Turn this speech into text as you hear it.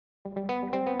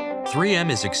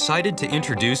3M is excited to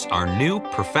introduce our new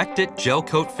Perfect-It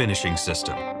Gelcoat finishing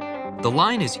system. The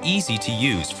line is easy to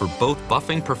use for both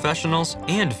buffing professionals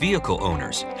and vehicle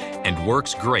owners, and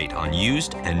works great on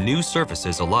used and new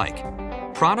surfaces alike.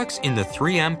 Products in the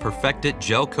 3M Perfect-It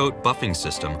Gelcoat buffing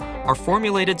system are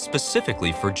formulated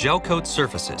specifically for gelcoat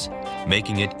surfaces,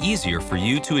 making it easier for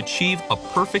you to achieve a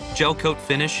perfect gelcoat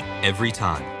finish every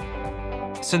time.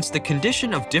 Since the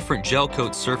condition of different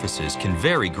gelcoat surfaces can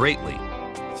vary greatly,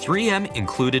 3M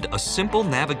included a simple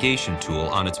navigation tool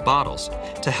on its bottles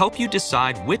to help you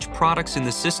decide which products in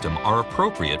the system are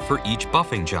appropriate for each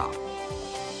buffing job.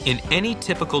 In any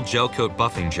typical gelcoat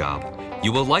buffing job,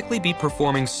 you will likely be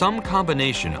performing some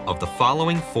combination of the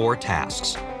following 4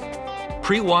 tasks.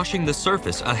 Pre-washing the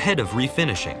surface ahead of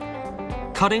refinishing.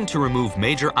 Cutting to remove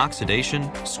major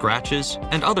oxidation, scratches,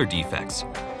 and other defects.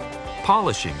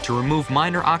 Polishing to remove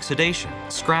minor oxidation,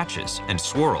 scratches, and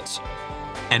swirls.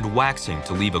 And waxing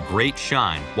to leave a great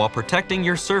shine while protecting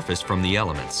your surface from the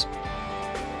elements.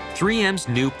 3M's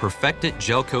new Perfect-It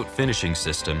Gelcoat finishing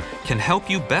system can help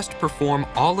you best perform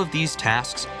all of these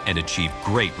tasks and achieve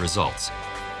great results.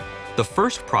 The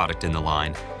first product in the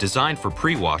line, designed for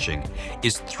pre-washing,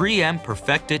 is 3M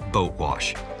Perfect-It Boat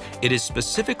Wash. It is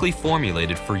specifically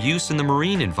formulated for use in the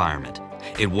marine environment.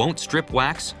 It won't strip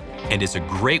wax and is a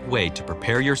great way to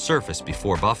prepare your surface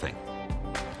before buffing.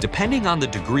 Depending on the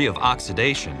degree of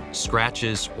oxidation,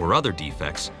 scratches, or other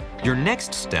defects, your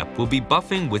next step will be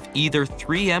buffing with either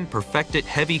 3M Perfect-It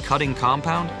Heavy Cutting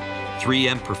Compound,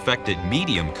 3M Perfect-It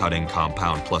Medium Cutting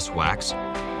Compound plus wax,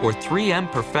 or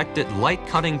 3M Perfect-It Light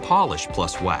Cutting Polish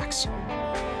plus wax.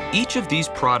 Each of these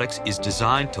products is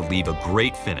designed to leave a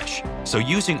great finish, so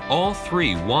using all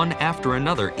 3 one after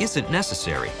another isn't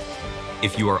necessary.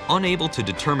 If you are unable to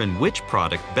determine which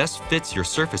product best fits your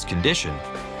surface condition,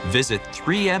 visit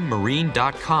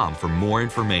 3mmarine.com for more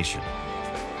information.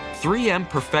 3M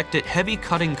Perfect-It Heavy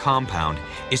Cutting Compound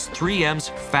is 3M's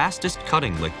fastest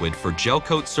cutting liquid for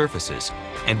gelcoat surfaces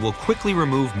and will quickly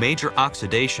remove major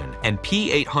oxidation and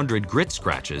P800 grit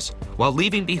scratches while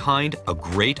leaving behind a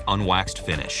great unwaxed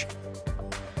finish.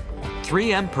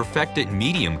 3M Perfect-It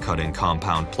Medium Cutting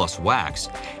Compound plus wax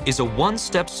is a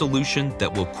one-step solution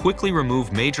that will quickly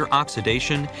remove major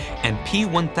oxidation and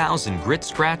P1000 grit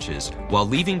scratches while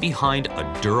leaving behind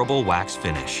a durable wax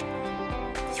finish.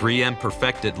 3M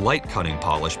Perfect-It Light Cutting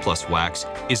Polish plus wax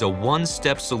is a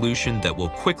one-step solution that will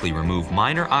quickly remove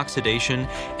minor oxidation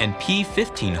and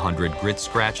P1500 grit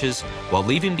scratches while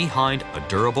leaving behind a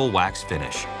durable wax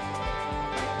finish.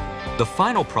 The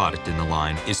final product in the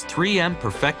line is 3M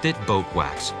Perfect-It Boat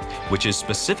Wax, which is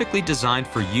specifically designed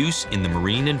for use in the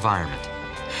marine environment.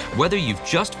 Whether you've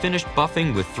just finished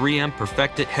buffing with 3M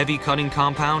Perfect-It Heavy Cutting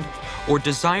Compound or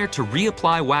desire to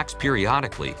reapply wax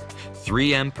periodically,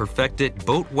 3M Perfect-It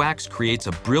Boat Wax creates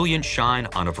a brilliant shine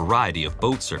on a variety of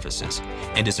boat surfaces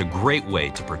and is a great way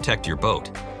to protect your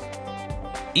boat.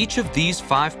 Each of these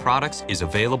 5 products is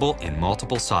available in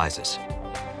multiple sizes.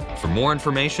 For more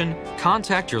information,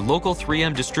 contact your local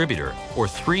 3M distributor or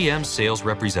 3M sales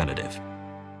representative.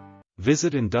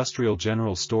 Visit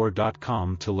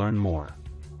industrialgeneralstore.com to learn more.